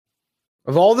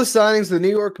Of all the signings the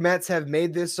New York Mets have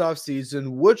made this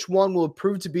offseason, which one will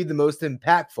prove to be the most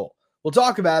impactful? We'll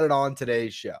talk about it on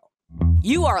today's show.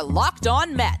 You are Locked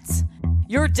On Mets,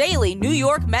 your daily New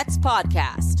York Mets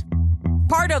podcast.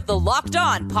 Part of the Locked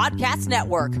On Podcast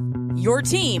Network, your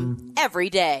team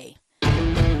every day.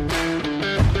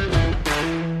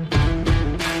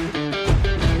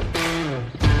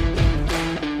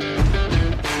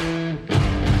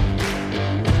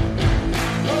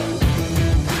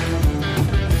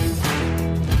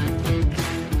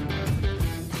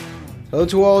 Hello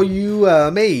to all you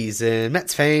amazing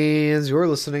Mets fans. You're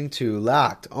listening to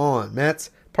Locked On Mets,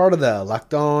 part of the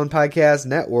Locked On Podcast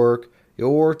Network,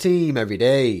 your team every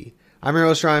day. I'm your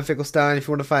host, Ryan Finkelstein. If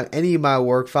you want to find any of my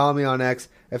work, follow me on X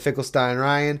at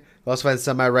FinkelsteinRyan. You'll also find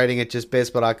some of my writing at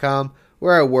justbaseball.com,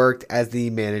 where I worked as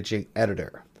the managing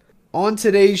editor. On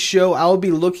today's show, I will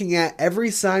be looking at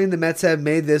every signing the Mets have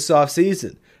made this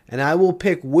offseason, and I will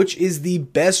pick which is the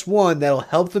best one that will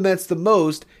help the Mets the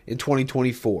most in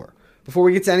 2024. Before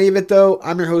we get to any of it, though,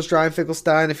 I'm your host, Ryan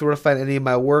Finkelstein. If you want to find any of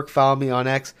my work, follow me on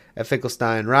X at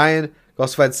FinkelsteinRyan. You can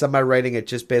also find some of my writing at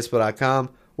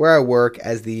justbaseball.com, where I work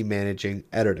as the managing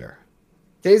editor.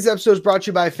 Today's episode is brought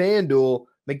to you by FanDuel.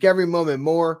 Make every moment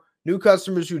more. New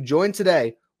customers who join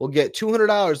today will get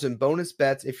 $200 in bonus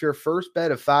bets if your first bet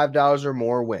of $5 or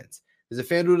more wins. Visit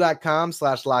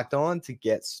FanDuel.com/lockedon to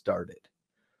get started.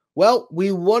 Well,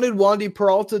 we wanted Wandy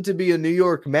Peralta to be a New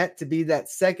York Met, to be that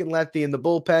second lefty in the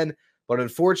bullpen, but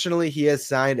unfortunately, he has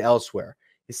signed elsewhere.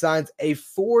 He signs a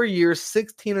 4-year,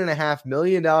 $16.5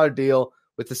 million deal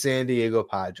with the San Diego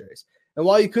Padres. And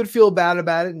while you could feel bad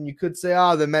about it, and you could say,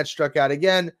 oh, the Mets struck out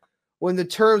again, when the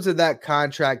terms of that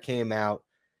contract came out,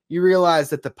 you realize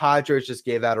that the Padres just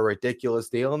gave out a ridiculous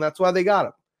deal, and that's why they got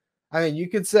him. I mean, you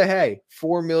could say, hey,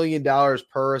 $4 million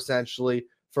per essentially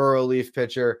for a relief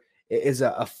pitcher is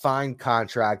a fine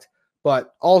contract,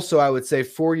 but also I would say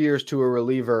 4 years to a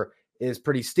reliever is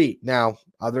pretty steep. Now,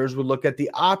 others would look at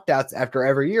the opt-outs after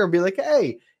every year and be like,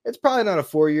 hey, it's probably not a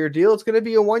 4-year deal. It's going to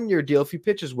be a 1-year deal if he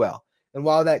pitches well. And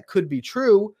while that could be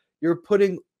true, you're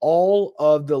putting all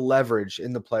of the leverage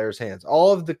in the player's hands,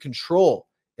 all of the control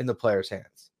in the player's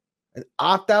hands. An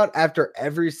opt-out after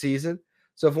every season.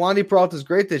 So if Wandy Peralta is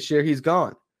great this year, he's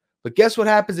gone. But guess what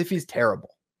happens if he's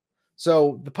terrible?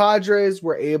 So the Padres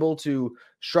were able to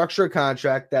structure a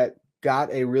contract that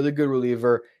got a really good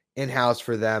reliever in-house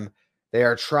for them. They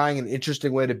are trying an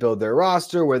interesting way to build their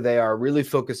roster where they are really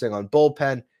focusing on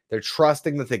bullpen. They're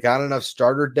trusting that they got enough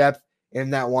starter depth in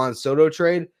that Juan Soto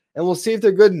trade, and we'll see if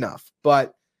they're good enough.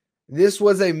 But this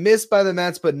was a miss by the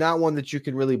Mets, but not one that you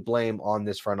can really blame on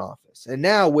this front office. And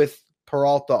now with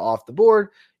Peralta off the board,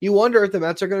 you wonder if the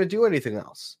Mets are going to do anything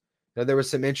else. Now, there was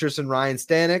some interest in Ryan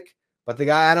Stanek, but they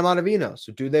got Adam Ottavino.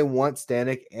 So do they want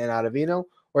Stanek and Ottavino,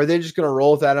 or are they just going to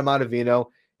roll with Adam Ottavino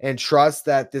and trust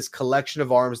that this collection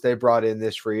of arms they brought in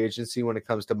this free agency when it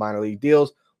comes to minor league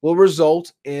deals will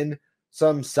result in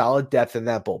some solid depth in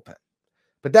that bullpen?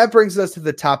 But that brings us to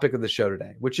the topic of the show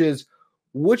today, which is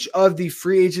which of the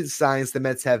free agent signings the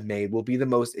Mets have made will be the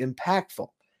most impactful?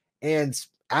 And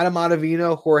Adam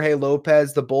Ottavino, Jorge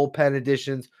Lopez, the bullpen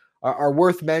additions are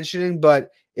worth mentioning, but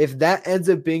if that ends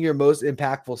up being your most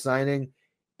impactful signing,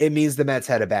 it means the Mets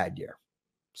had a bad year.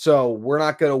 So we're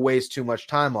not going to waste too much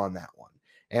time on that one.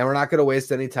 And we're not going to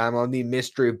waste any time on the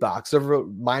mystery box of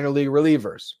minor league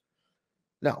relievers.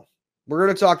 No, we're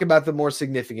going to talk about the more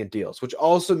significant deals, which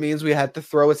also means we had to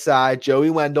throw aside Joey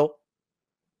Wendell.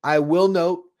 I will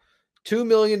note, $2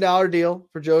 million deal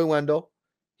for Joey Wendell.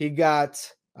 He got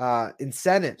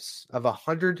incentives of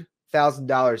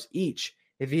 $100,000 each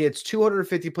if he hits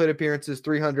 250 plate appearances,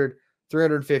 300,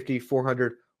 350,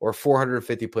 400, or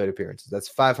 450 plate appearances. That's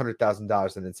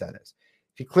 $500,000 in incentives.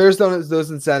 If he clears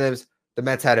those incentives, the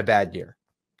Mets had a bad year.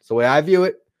 That's the way I view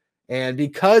it. And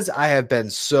because I have been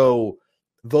so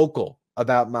vocal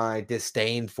about my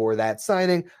disdain for that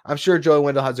signing, I'm sure Joey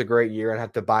Wendell has a great year and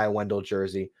have to buy a Wendell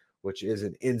jersey, which is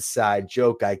an inside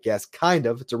joke, I guess. Kind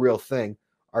of. It's a real thing.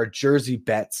 Our jersey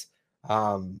bets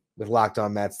with Locked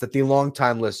On Mets that the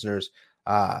longtime listeners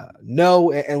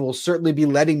know and will certainly be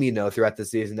letting me know throughout the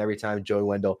season every time Joey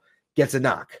Wendell gets a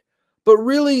knock. But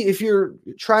really, if you're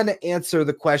trying to answer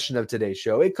the question of today's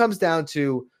show, it comes down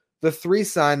to the 3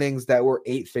 signings that were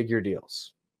 8-figure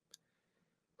deals.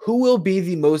 Who will be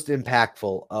the most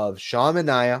impactful of Sean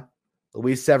Manaea,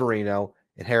 Luis Severino,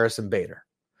 and Harrison Bader?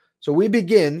 So we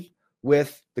begin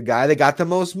with the guy that got the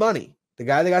most money, the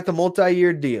guy that got the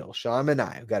multi-year deal, Sean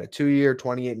Manaea, got a 2-year,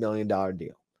 $28 million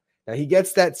deal. Now he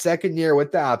gets that second year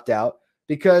with the opt-out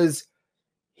because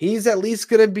he's at least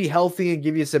going to be healthy and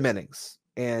give you some innings.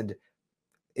 And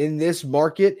in this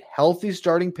market, healthy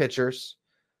starting pitchers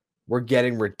were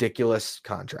getting ridiculous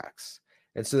contracts.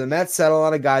 And so the Mets settle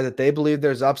on a guy that they believe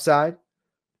there's upside.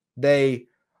 They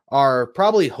are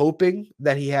probably hoping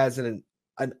that he has an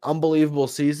unbelievable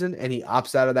season and he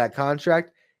opts out of that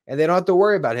contract, and they don't have to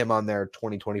worry about him on their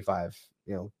 2025,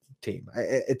 team.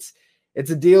 It's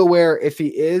a deal where if he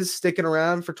is sticking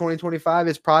around for 2025,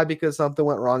 it's probably because something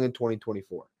went wrong in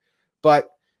 2024. But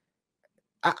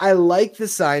I like the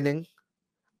signing.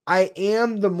 I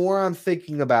am, the more I'm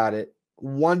thinking about it,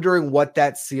 wondering what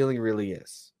that ceiling really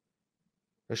is.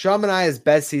 Now, Sean Manaea's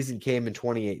best season came in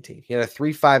 2018. He had a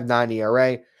 3.59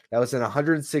 ERA. That was in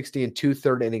 160 and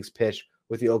 2/3 innings pitched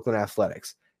with the Oakland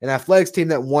Athletics, an Athletics team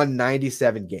that won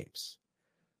 97 games.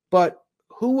 But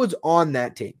who was on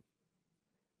that team?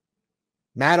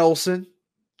 Matt Olson,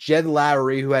 Jed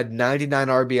Lowry, who had 99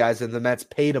 RBIs, and the Mets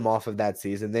paid him off of that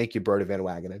season. Thank you, Berta Van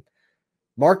Wagenen.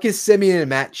 Marcus Semien and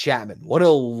Matt Chapman. What a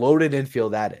loaded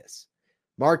infield that is.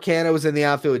 Mark Canha was in the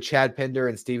outfield with Chad Pinder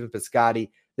and Steven Piscotty.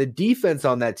 The defense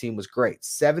on that team was great.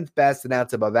 7th best in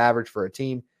outs above average for a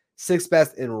team, 6th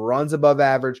best in runs above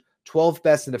average, 12th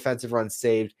best in defensive runs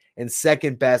saved, and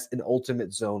 2nd best in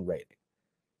ultimate zone rating.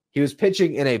 He was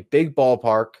pitching in a big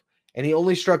ballpark, and he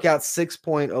only struck out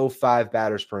 6.05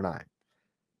 batters per 9.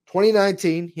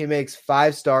 2019, he makes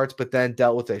 5 starts, but then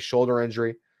dealt with a shoulder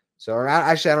injury. So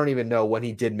actually, I don't even know when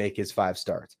he did make his 5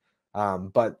 starts.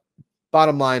 But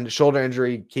bottom line, shoulder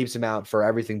injury keeps him out for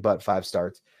everything but 5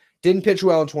 starts. Didn't pitch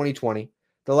well in 2020.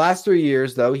 The last 3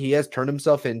 years, though, he has turned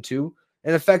himself into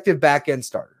an effective back-end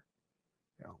starter.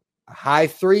 A high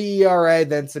 3 ERA,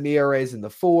 then some ERAs in the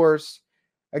 4s.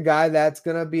 A guy that's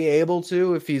going to be able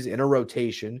to, if he's in a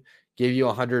rotation, give you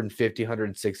 150,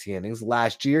 160 innings.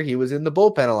 Last year, he was in the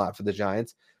bullpen a lot for the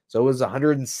Giants. So it was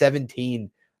 117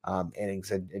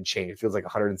 innings and change. It feels like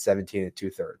 117 and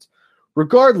 2/3.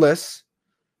 Regardless,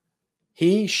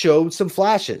 he showed some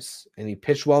flashes, and he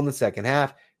pitched well in the second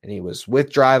half, and he was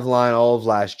with Driveline all of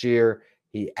last year.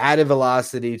 He added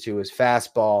velocity to his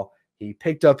fastball. He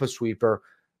picked up a sweeper.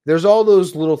 There's all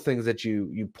those little things that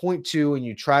you point to, and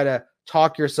you try to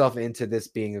talk yourself into this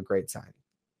being a great sign.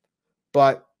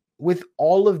 But with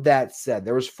all of that said,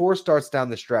 there was 4 starts down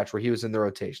the stretch where he was in the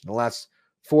rotation. The last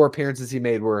 4 appearances he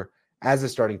made were as a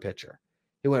starting pitcher.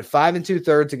 He went 5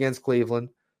 2/3 against Cleveland,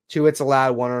 2 hits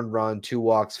allowed, 1 earned run, 2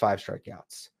 walks, 5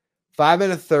 strikeouts. 5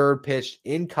 1/3 pitched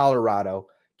in Colorado,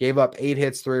 gave up 8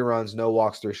 hits, 3 runs, no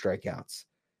walks, 3 strikeouts.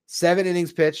 7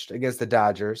 innings pitched against the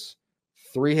Dodgers,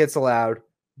 3 hits allowed,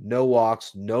 no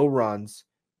walks, no runs,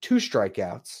 2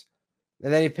 strikeouts.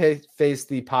 And then he faced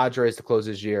the Padres to close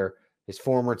his year, his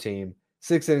former team.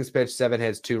 6 innings pitched, 7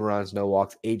 hits, 2 runs, no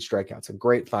walks, 8 strikeouts. A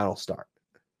great final start.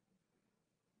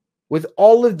 With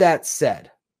all of that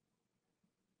said,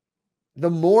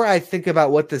 the more I think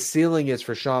about what the ceiling is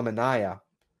for Sean Manaea,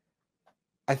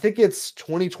 I think it's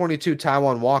 2022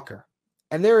 Taijuan Walker.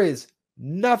 And there is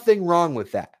nothing wrong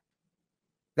with that.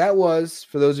 That was,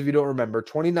 for those of you who don't remember,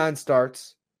 29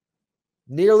 starts,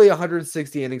 nearly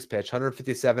 160 innings pitched,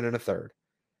 157 1/3,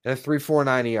 and a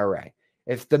 3.49 ERA.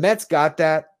 If the Mets got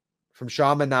that from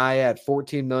Sean Manaea at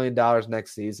 $14 million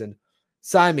next season,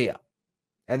 sign me up.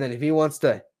 And then if he wants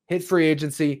to hit free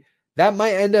agency, that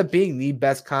might end up being the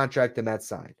best contract the Mets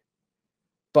signed.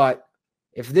 But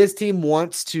if this team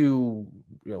wants to,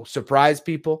 surprise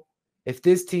people, if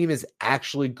this team is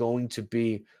actually going to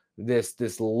be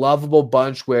this lovable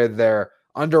bunch where they're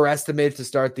underestimated to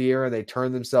start the year and they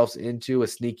turn themselves into a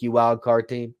sneaky wild card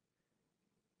team,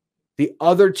 the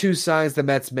other 2 signs the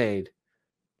Mets made,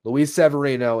 Luis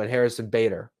Severino and Harrison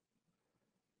Bader,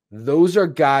 those are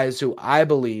guys who I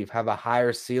believe have a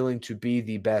higher ceiling to be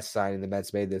the best signing the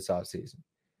Mets made this offseason.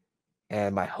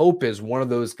 And my hope is one of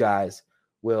those guys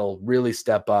will really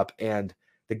step up. And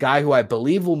the guy who I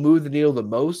believe will move the needle the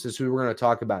most is who we're going to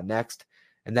talk about next,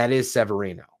 and that is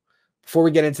Severino. Before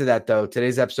we get into that, though,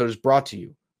 today's episode is brought to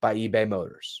you by eBay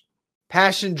Motors.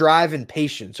 Passion, drive, and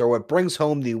patience are what brings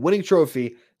home the winning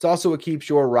trophy. It's also what keeps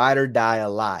your ride or die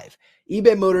alive.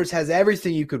 eBay Motors has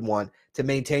everything you could want to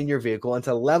maintain your vehicle and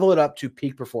to level it up to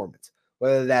peak performance,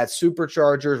 whether that's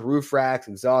superchargers, roof racks,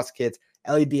 exhaust kits,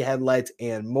 LED headlights,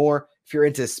 and more. If you're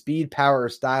into speed, power, or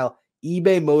style,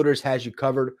 eBay Motors has you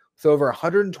covered. With over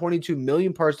 122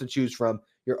 million parts to choose from,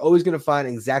 you're always going to find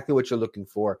exactly what you're looking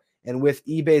for. And with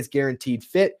eBay's guaranteed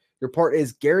fit, your part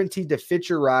is guaranteed to fit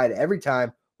your ride every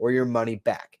time or your money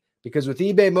back. Because with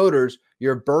eBay Motors,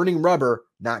 you're burning rubber,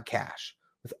 not cash.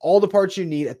 With all the parts you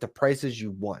need at the prices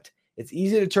you want, it's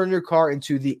easy to turn your car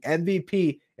into the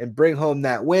MVP and bring home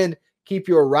that win. Keep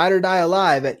your ride or die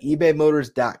alive at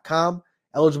ebaymotors.com.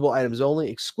 Eligible items only.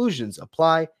 Exclusions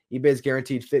apply. eBay's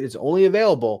guaranteed fit is only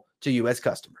available to U.S.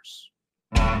 customers.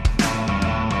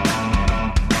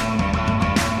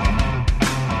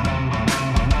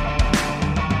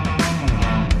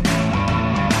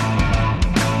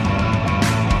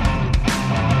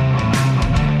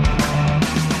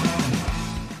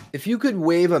 could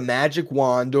wave a magic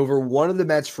wand over one of the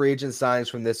Mets free agent signings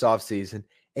from this offseason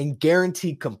and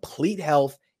guarantee complete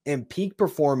health and peak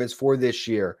performance for this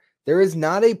year, there is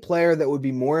not a player that would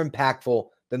be more impactful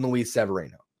than Luis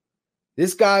Severino.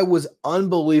 This guy was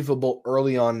unbelievable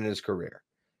early on in his career.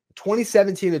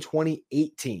 2017 to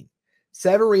 2018,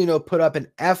 Severino put up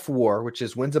an F-WAR, which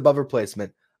is wins above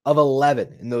replacement, of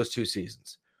 11 in those two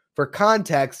seasons. For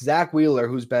context, Zach Wheeler,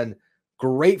 who's been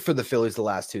great for the Phillies the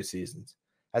last two seasons,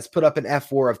 has put up an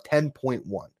F-WAR of 10.1.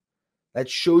 That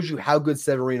shows you how good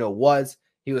Severino was.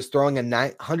 He was throwing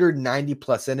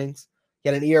 190-plus innings. He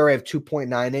had an ERA of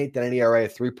 2.98, then an ERA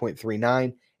of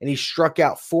 3.39, and he struck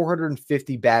out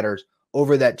 450 batters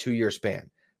over that 2-year span.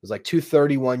 It was like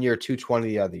 230 one year, 220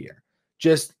 the other year.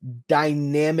 Just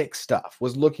dynamic stuff.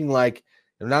 Was looking like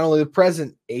not only the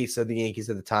present ace of the Yankees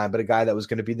at the time, but a guy that was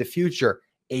going to be the future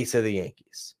ace of the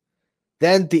Yankees.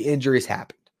 Then the injuries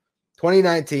happened.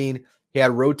 2019, he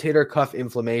had rotator cuff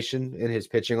inflammation in his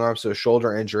pitching arm, so a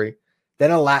shoulder injury,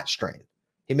 then a lat strain.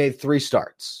 He made 3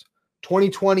 starts.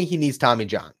 2020, he needs Tommy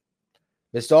John.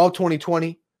 Missed all of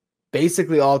 2020,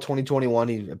 basically all of 2021.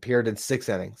 He appeared in 6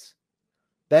 innings.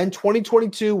 Then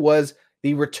 2022 was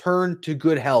the return to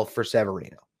good health for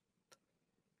Severino.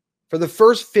 For the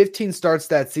first 15 starts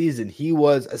that season, he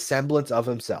was a semblance of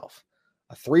himself.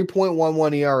 A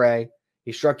 3.11 ERA.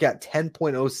 He struck out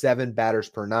 10.07 batters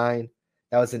per 9.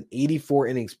 That was an 84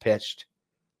 innings pitched.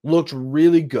 Looked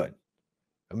really good.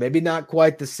 Maybe not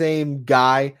quite the same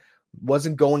guy.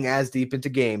 Wasn't going as deep into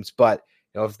games, but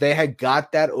if they had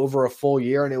got that over a full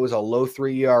year and it was a low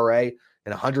 3 ERA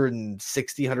and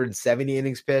 160, 170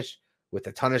 innings pitched with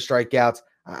a ton of strikeouts,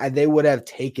 they would have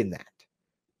taken that.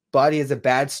 But he has a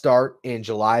bad start in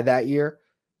July that year.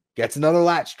 Gets another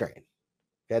lat strain.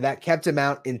 Okay, that kept him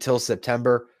out until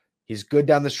September. He's good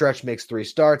down the stretch, makes 3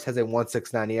 starts, has a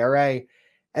 1.69 ERA.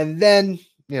 And then,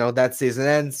 that season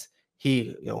ends.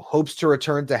 He, hopes to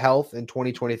return to health in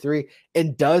 2023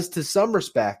 and does to some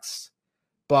respects,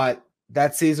 but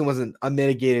that season was an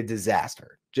unmitigated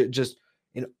disaster. Just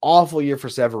an awful year for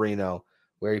Severino,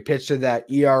 where he pitched to that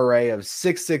ERA of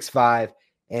 6.65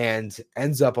 and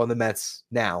ends up on the Mets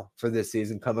now for this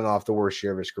season, coming off the worst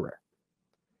year of his career.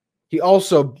 He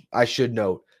also, I should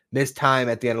note, missed time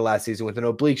at the end of last season with an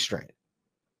oblique strain.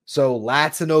 So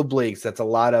lats and obliques, that's a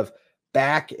lot of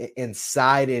back and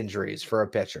side injuries for a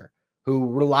pitcher who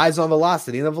relies on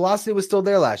velocity. And the velocity was still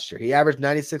there last year. He averaged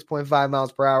 96.5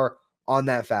 miles per hour on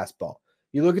that fastball.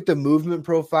 You look at the movement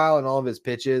profile and all of his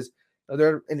pitches,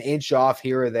 they're an inch off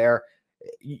here or there.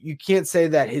 You can't say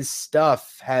that his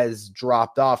stuff has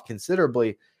dropped off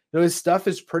considerably. His stuff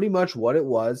is pretty much what it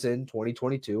was in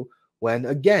 2022 when,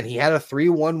 again, he had a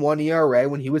 3.11 ERA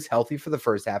when he was healthy for the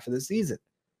first half of the season.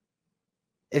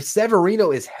 If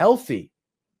Severino is healthy,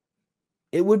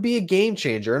 it would be a game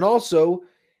changer. And also,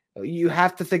 you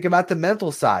have to think about the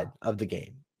mental side of the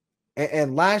game.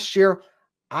 And last year,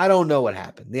 I don't know what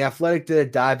happened. The Athletic did a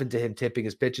dive into him tipping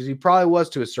his pitches. He probably was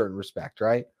to a certain respect,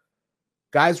 right?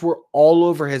 Guys were all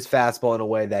over his fastball in a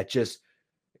way that just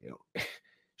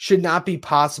should not be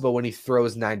possible when he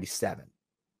throws 97.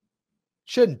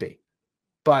 Shouldn't be.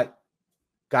 But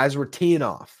guys were teeing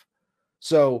off.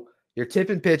 So you're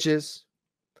tipping pitches.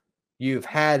 You've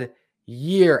had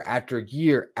year after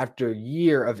year after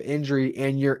year of injury,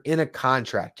 and you're in a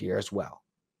contract year as well.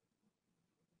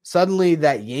 Suddenly,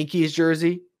 that Yankees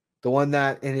jersey, the one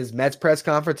that in his Mets press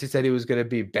conference he said he was going to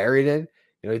be buried in,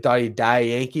 he thought he'd die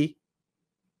a Yankee.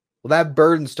 Well, that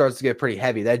burden starts to get pretty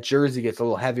heavy. That jersey gets a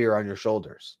little heavier on your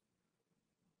shoulders.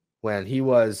 When he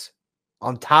was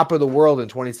on top of the world in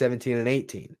 2017 and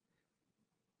 18,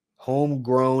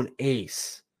 homegrown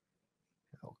ace.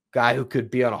 Guy who could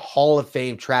be on a Hall of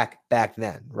Fame track back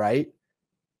then, right?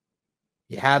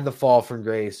 You had the fall from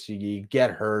grace. You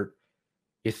get hurt.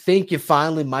 You think you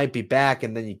finally might be back,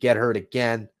 and then you get hurt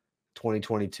again,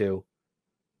 2022.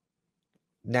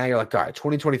 Now you're like, all right,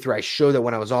 2023, I showed that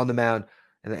when I was on the mound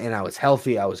and I was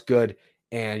healthy, I was good,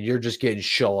 and you're just getting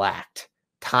shellacked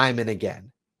time and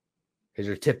again because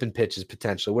you're tipping pitches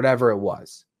potentially, whatever it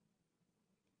was.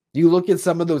 You look at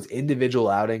some of those individual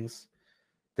outings.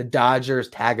 The Dodgers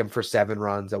tag him for 7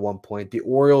 runs at one point. The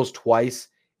Orioles twice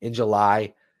in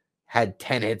July had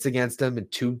 10 hits against him in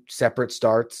 2 separate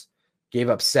starts. Gave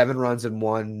up 7 runs in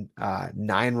one,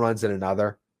 9 runs in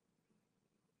another.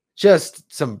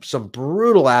 Just some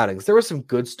brutal outings. There were some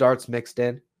good starts mixed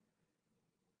in,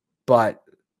 but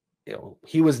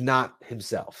he was not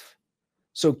himself.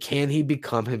 So can he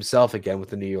become himself again with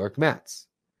the New York Mets?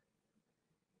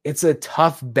 It's a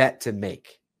tough bet to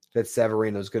make that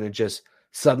Severino is going to just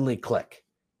suddenly click.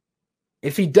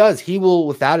 If he does, he will,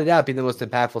 without a doubt, be the most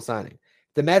impactful signing.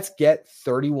 The Mets get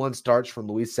 31 starts from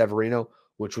Luis Severino,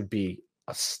 which would be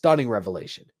a stunning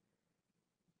revelation.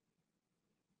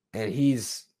 And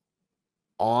he's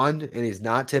on, and he's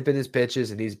not tipping his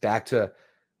pitches, and he's back to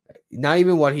not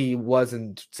even what he was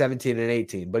in 17 and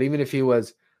 18, but even if he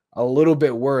was a little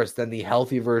bit worse than the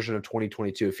healthy version of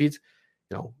 2022, if he's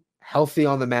healthy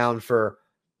on the mound for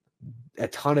a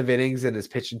ton of innings and is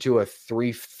pitching to a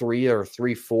 3-3 or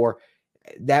 3-4,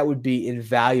 that would be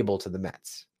invaluable to the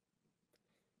Mets.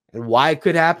 And why it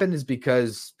could happen is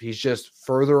because he's just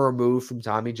further removed from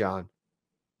Tommy John.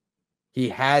 He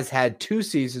has had 2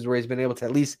 seasons where he's been able to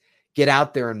at least get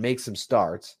out there and make some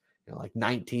starts, like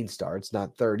 19 starts,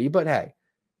 not 30, but hey,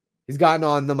 he's gotten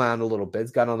on the mound a little bit.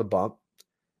 He's gotten on the bump.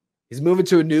 He's moving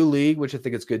to a new league, which I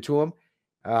think is good to him.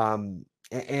 And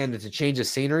it's a change of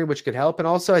scenery, which could help. And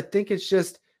also, I think it's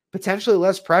just potentially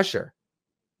less pressure,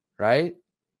 right?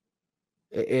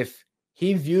 If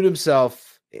he viewed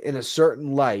himself in a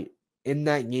certain light in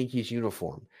that Yankees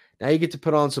uniform, now you get to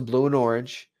put on some blue and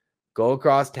orange, go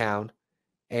across town,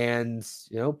 and,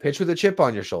 pitch with a chip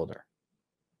on your shoulder.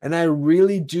 And I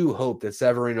really do hope that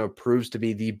Severino proves to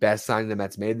be the best signing the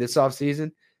Mets made this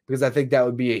offseason, because I think that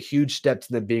would be a huge step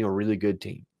to them being a really good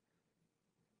team.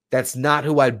 That's not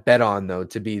who I'd bet on, though,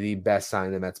 to be the best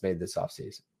signing the Mets made this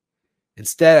offseason.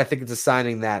 Instead, I think it's a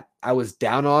signing that I was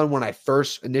down on when I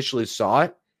first initially saw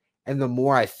it. And the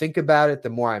more I think about it, the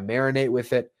more I marinate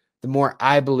with it, the more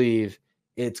I believe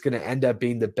it's going to end up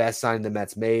being the best signing the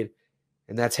Mets made.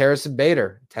 And that's Harrison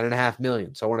Bader, $10.5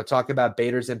 million. So I want to talk about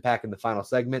Bader's impact in the final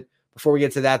segment. Before we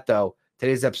get to that, though,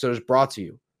 today's episode is brought to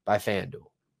you by FanDuel.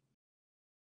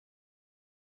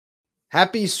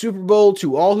 Happy Super Bowl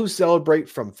to all who celebrate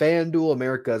from FanDuel,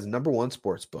 America's #1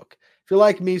 sportsbook. If you're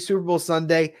like me, Super Bowl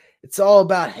Sunday, it's all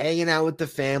about hanging out with the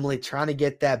family, trying to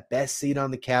get that best seat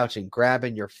on the couch and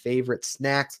grabbing your favorite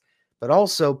snacks, but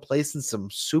also placing some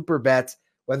super bets,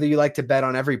 whether you like to bet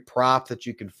on every prop that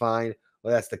you can find,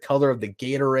 whether that's the color of the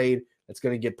Gatorade that's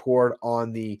going to get poured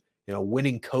on the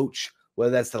winning coach,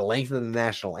 whether that's the length of the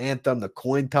national anthem, the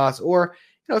coin toss, or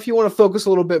if you want to focus a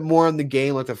little bit more on the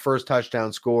game, like the first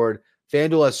touchdown scored.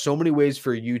 FanDuel has so many ways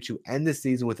for you to end the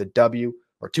season with a W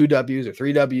or 2 Ws or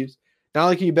 3 Ws. Not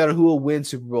only can you bet on who will win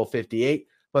Super Bowl 58,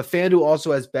 but FanDuel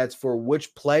also has bets for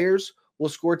which players will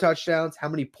score touchdowns, how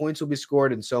many points will be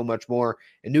scored, and so much more.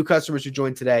 And new customers who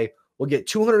join today will get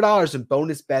 $200 in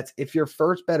bonus bets if your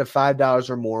first bet of $5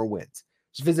 or more wins.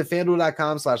 Just visit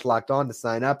FanDuel.com/lockedon to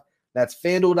sign up. That's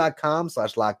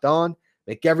FanDuel.com/lockedon.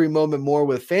 Make every moment more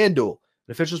with FanDuel,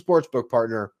 an official sportsbook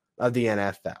partner of the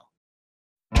NFL.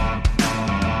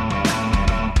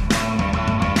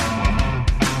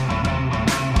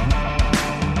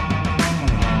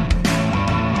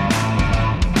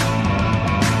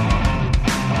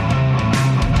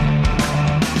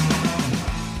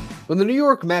 When the New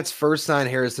York Mets first signed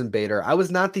Harrison Bader, I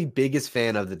was not the biggest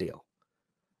fan of the deal.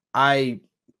 I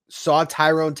saw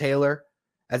Tyrone Taylor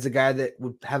as a guy that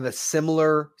would have a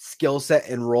similar skill set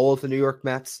and role with the New York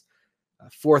Mets. A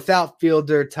fourth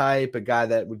outfielder type, a guy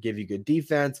that would give you good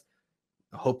defense,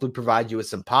 hopefully provide you with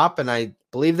some pop. And I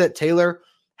believe that Taylor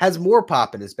has more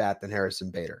pop in his bat than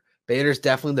Harrison Bader. Bader's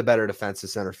definitely the better defensive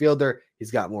center fielder.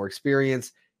 He's got more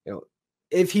experience.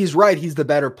 If he's right, he's the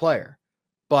better player.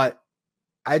 But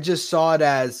I just saw it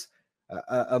as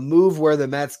a move where the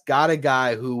Mets got a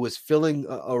guy who was filling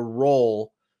a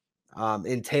role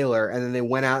in Taylor, and then they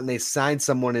went out and they signed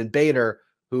someone in Bader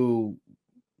who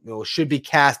should be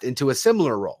cast into a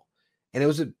similar role. And it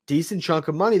was a decent chunk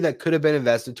of money that could have been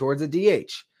invested towards a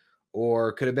DH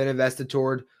or could have been invested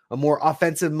toward a more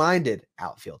offensive-minded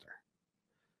outfielder.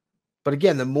 But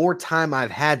again, the more time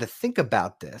I've had to think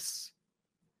about this,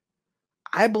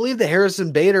 I believe that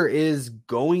Harrison Bader is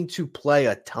going to play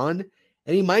a ton,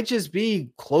 and he might just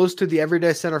be close to the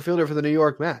everyday center fielder for the New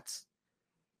York Mets.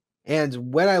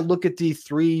 And when I look at the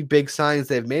 3 big signings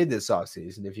they've made this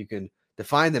offseason, if you can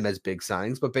define them as big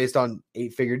signings, but based on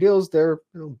 8-figure deals, they're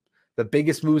the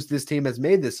biggest moves this team has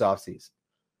made this offseason.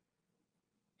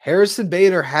 Harrison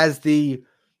Bader has the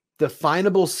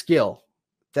definable skill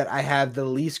that I have the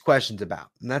least questions about,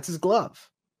 and that's his glove.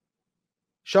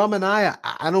 Sean Manaea,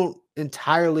 I don't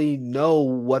entirely know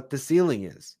what the ceiling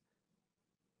is.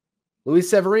 Luis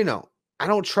Severino, I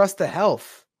don't trust the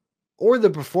health or the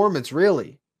performance,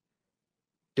 really.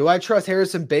 Do I trust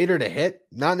Harrison Bader to hit?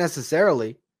 Not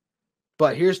necessarily.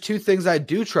 But here's 2 things I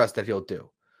do trust that he'll do.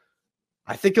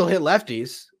 I think he'll hit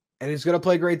lefties, and he's going to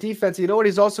play great defense. You know what?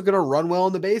 He's also going to run well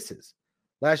on the bases.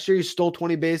 Last year, he stole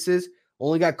 20 bases,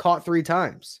 only got caught 3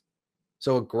 times.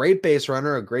 So a great base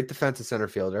runner, a great defensive center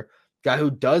fielder, guy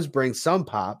who does bring some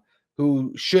pop,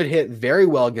 who should hit very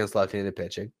well against left-handed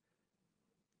pitching.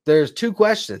 there's two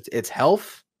questions. It's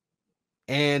health,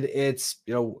 and it's,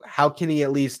 how can he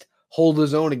at least hold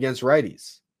his own against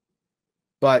righties?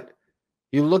 But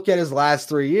you look at his last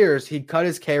 3 years, he cut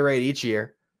his K rate each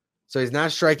year. So he's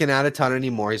not striking out a ton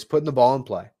anymore. He's putting the ball in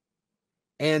play.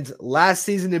 And last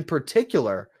season in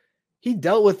particular, he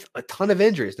dealt with a ton of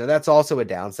injuries. Now, that's also a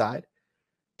downside,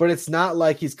 but it's not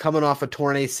like he's coming off a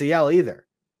torn ACL either.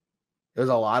 There's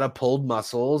a lot of pulled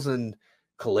muscles and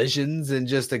collisions, and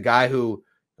just a guy who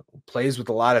plays with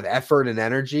a lot of effort and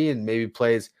energy and maybe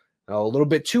plays a little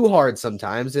bit too hard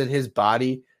sometimes, and his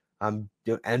body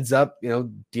ends up,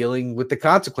 dealing with the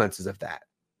consequences of that.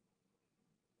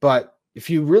 But if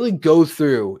you really go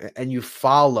through and you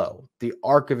follow the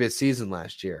arc of his season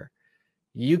last year,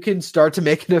 you can start to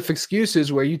make enough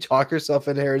excuses where you talk yourself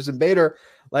into Harrison Bader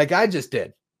like I just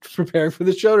did preparing for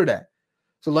the show today.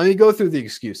 So let me go through the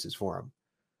excuses for him.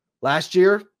 Last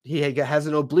year, he has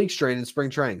an oblique strain in spring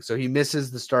training, so he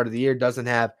misses the start of the year, doesn't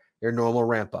have your normal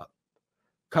ramp up.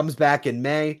 Comes back in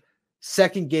May,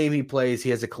 second game he plays,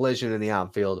 he has a collision in the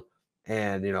outfield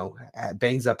and,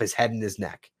 bangs up his head and his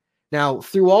neck. Now,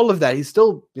 through all of that, he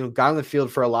still, got on the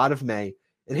field for a lot of May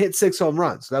and hit 6 home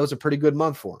runs. So that was a pretty good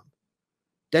month for him.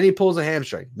 Then he pulls a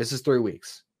hamstring, misses 3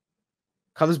 weeks.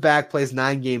 Comes back, plays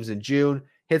 9 games in June,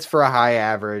 hits for a high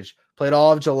average, played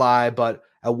all of July, but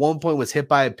at one point was hit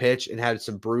by a pitch and had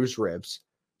some bruised ribs.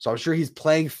 So I'm sure he's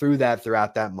playing through that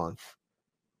throughout that month.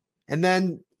 And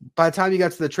then by the time he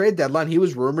got to the trade deadline, he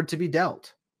was rumored to be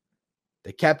dealt.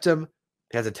 They kept him.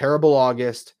 He has a terrible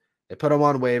August. They put him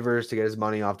on waivers to get his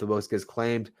money off the books, gets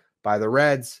claimed by the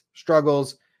Reds,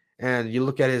 struggles, and you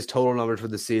look at his total numbers for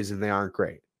the season, they aren't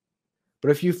great.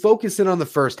 But if you focus in on the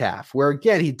first half, where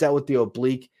again he dealt with the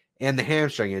oblique and the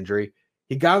hamstring injury,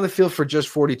 he got on the field for just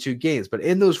 42 games. But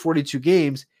in those 42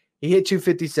 games, he hit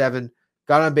 257,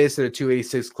 got on base at a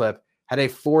 286 clip, had a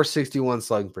 461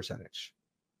 slugging percentage.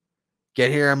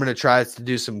 Get here, I'm going to try to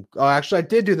do some. Oh, actually, I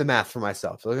did do the math for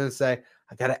myself. So I was going to say,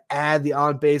 I got to add the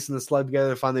on base and the slug together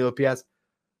to find the OPS.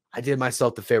 I did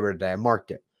myself the favor today. I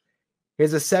marked it. He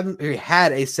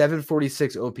had a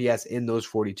 746 OPS in those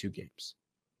 42 games.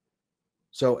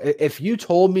 So if you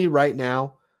told me right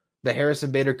now that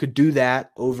Harrison Bader could do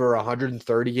that over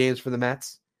 130 games for the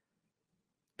Mets,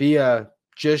 be a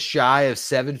just shy of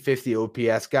 750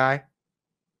 OPS guy,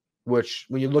 which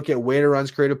when you look at weighted runs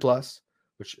created plus,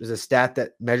 which is a stat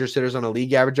that measures hitters on a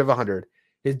league average of 100,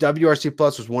 his WRC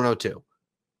plus was 102.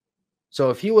 So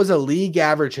if he was a league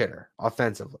average hitter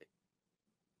offensively,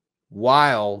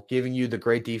 while giving you the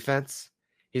great defense,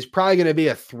 he's probably going to be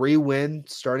a 3-win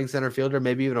starting center fielder,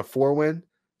 maybe even a 4-win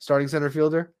starting center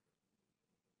fielder.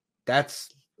 That's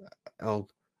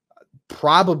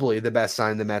probably the best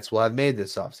sign the Mets will have made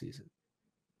this offseason.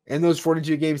 In those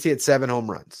 42 games, he had 7 home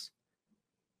runs.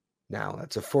 Now,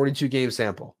 that's a 42-game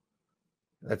sample.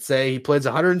 Let's say he plays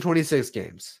 126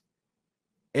 games.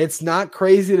 It's not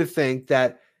crazy to think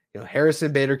that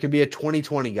Harrison Bader can be a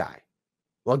 20-20 guy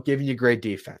while giving you great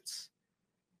defense.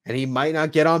 And he might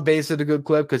not get on base at a good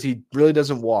clip because he really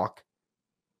doesn't walk.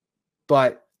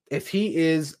 But if he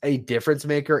is a difference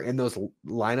maker in those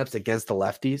lineups against the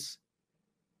lefties,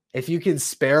 if you can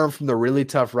spare him from the really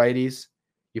tough righties,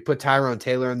 you put Tyrone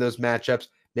Taylor in those matchups,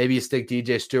 maybe you stick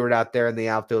DJ Stewart out there in the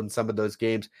outfield in some of those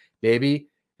games, maybe.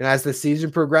 And as the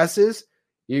season progresses,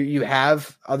 you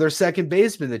have other second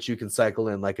basemen that you can cycle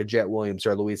in, like a Jet Williams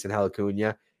or Luis Angel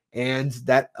Acuna, and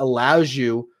that allows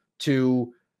you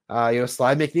to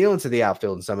slide McNeil into the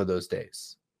outfield in some of those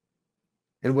days.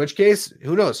 In which case,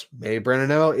 who knows? Maybe Brandon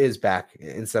Nimmo is back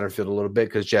in center field a little bit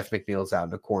because Jeff McNeil's out in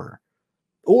the corner.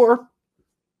 Or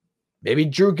maybe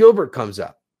Drew Gilbert comes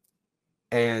up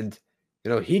and,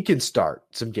 he can start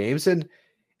some games. And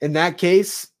in that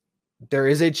case, there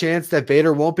is a chance that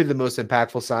Bader won't be the most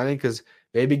impactful signing because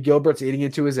maybe Gilbert's eating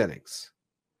into his innings.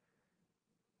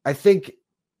 I think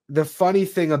the funny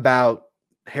thing about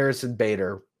Harrison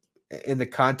Bader in the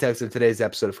context of today's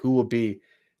episode of who will be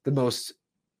the most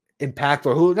impactful,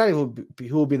 or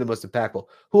who will be the most impactful,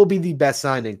 who will be the best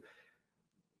signing,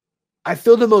 I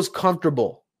feel the most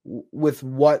comfortable with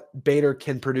what Bader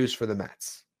can produce for the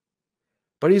Mets.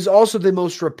 But he's also the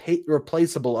most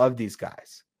replaceable of these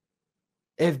guys.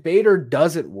 If Bader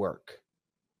doesn't work,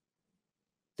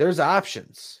 there's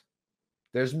options.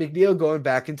 There's McNeil going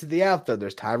back into the outfield.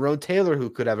 There's Tyrone Taylor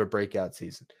who could have a breakout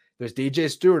season. There's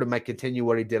DJ Stewart who might continue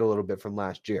what he did a little bit from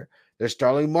last year. There's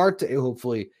Starling Marte who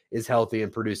hopefully is healthy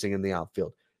and producing in the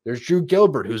outfield. There's Drew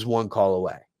Gilbert who's one call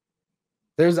away.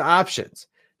 There's options.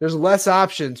 There's less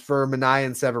options for Minaya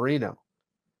and Severino.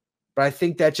 But I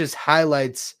think that just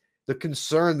highlights the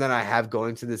concern that I have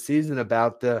going to the season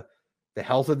about the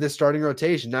health of this starting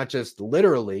rotation, not just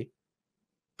literally,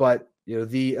 but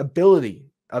the ability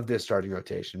of this starting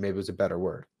rotation maybe was a better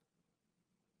word.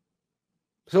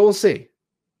 So we'll see.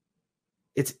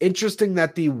 It's interesting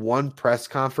that the one press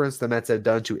conference the Mets have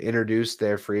done to introduce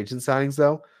their free agent signings,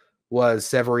 though, was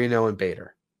Severino and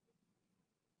Bader.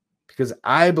 Because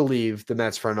I believe the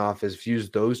Mets front office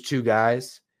views those two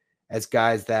guys as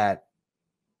guys that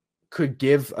could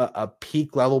give a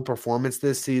peak level performance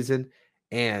this season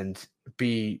and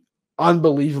be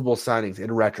unbelievable signings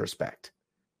in retrospect.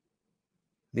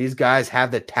 These guys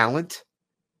have the talent.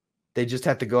 They just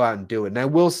have to go out and do it. And I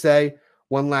will say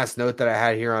one last note that I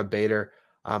had here on Bader.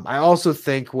 I also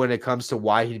think when it comes to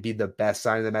why he'd be the best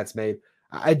signing the Mets made,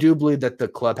 I do believe that the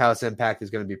clubhouse impact is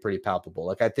going to be pretty palpable.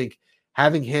 Like, I think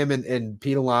having him and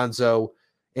Pete Alonso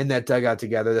in that dugout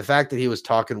together, the fact that he was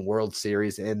talking World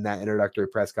Series in that introductory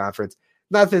press conference,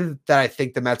 nothing that I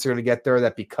think the Mets are going to get there,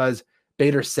 that because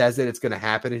Bader says it, it's going to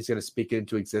happen. He's going to speak it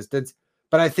into existence.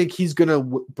 But I think he's going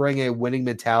to bring a winning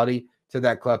mentality to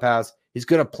that clubhouse. He's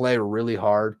going to play really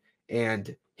hard.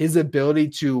 And his ability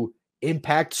to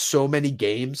impact so many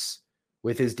games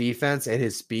with his defense and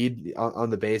his speed on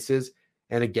the bases,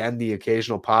 and again, the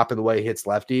occasional pop and the way he hits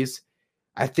lefties,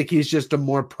 I think he's just a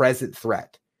more present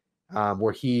threat,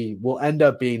 where he will end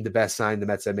up being the best sign the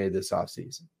Mets have made this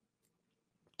offseason.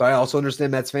 But I also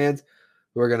understand Mets fans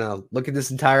who are going to look at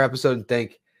this entire episode and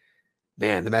think,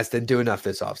 man, the Mets didn't do enough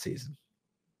this offseason.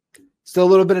 Still a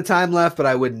little bit of time left, but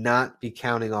I would not be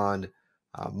counting on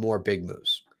more big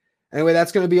moves. Anyway,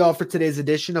 that's going to be all for today's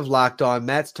edition of Locked On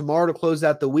Mets. Tomorrow, to close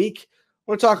out the week,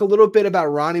 I want to talk a little bit about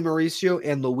Ronnie Mauricio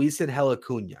and Luisangel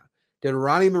Acuna. Did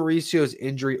Ronnie Mauricio's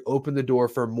injury open the door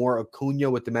for more Acuna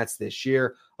with the Mets this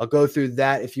year? I'll go through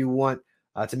that. If you want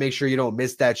to make sure you don't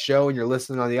miss that show and you're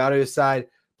listening on the audio side,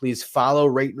 please follow,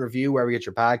 rate, and review wherever you get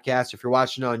your podcast. If you're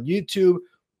watching on YouTube,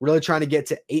 we're really trying to get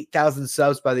to 8,000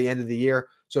 subs by the end of the year.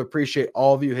 So appreciate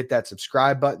all of you. Hit that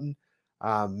subscribe button.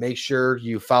 Make sure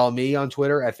you follow me on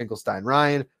Twitter at Finkelstein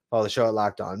Ryan. Follow the show at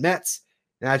Locked On Mets.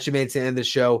 And that's you made it to the end of the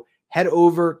show. Head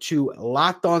over to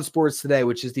Locked On Sports Today,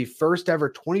 which is the first ever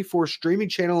 24 streaming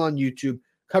channel on YouTube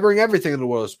covering everything in the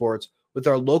world of sports with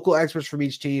our local experts from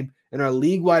each team and our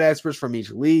league-wide experts from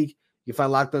each league. You can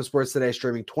find Locked On Sports Today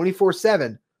streaming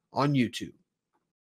 24/7 on YouTube.